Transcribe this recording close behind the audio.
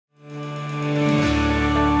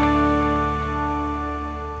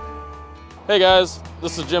Hey guys,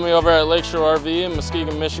 this is Jimmy over at Lakeshore RV in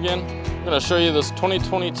Muskegon, Michigan. I'm going to show you this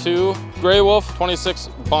 2022 Gray Wolf 26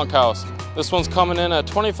 bunkhouse. This one's coming in at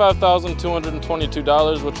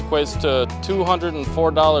 $25,222, which equates to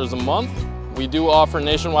 $204 a month. We do offer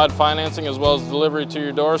nationwide financing as well as delivery to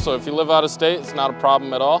your door, so if you live out of state, it's not a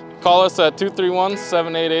problem at all. Call us at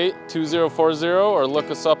 231-788-2040 or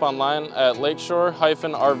look us up online at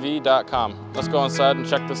lakeshore-rv.com. Let's go inside and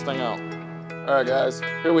check this thing out. All right guys,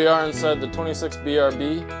 here we are inside the 26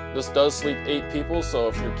 BRB. This does sleep 8 people, so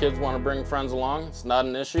if your kids want to bring friends along, it's not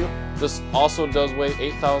an issue. This also does weigh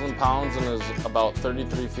 8,000 pounds and is about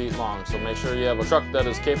 33 feet long, so make sure you have a truck that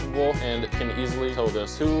is capable and can easily tow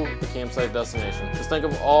this to the campsite destination. Just think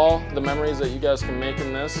of all the memories that you guys can make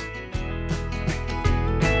in this.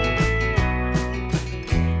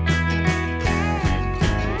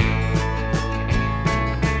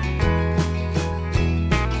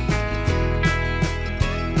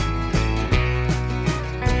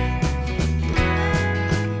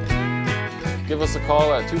 Give us a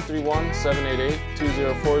call at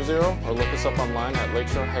 231-788-2040 or look us up online at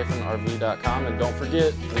lakeshore-rv.com. And don't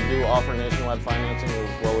forget, we do offer nationwide financing as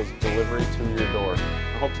well as delivery to your door.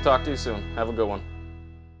 I hope to talk to you soon. Have a good one.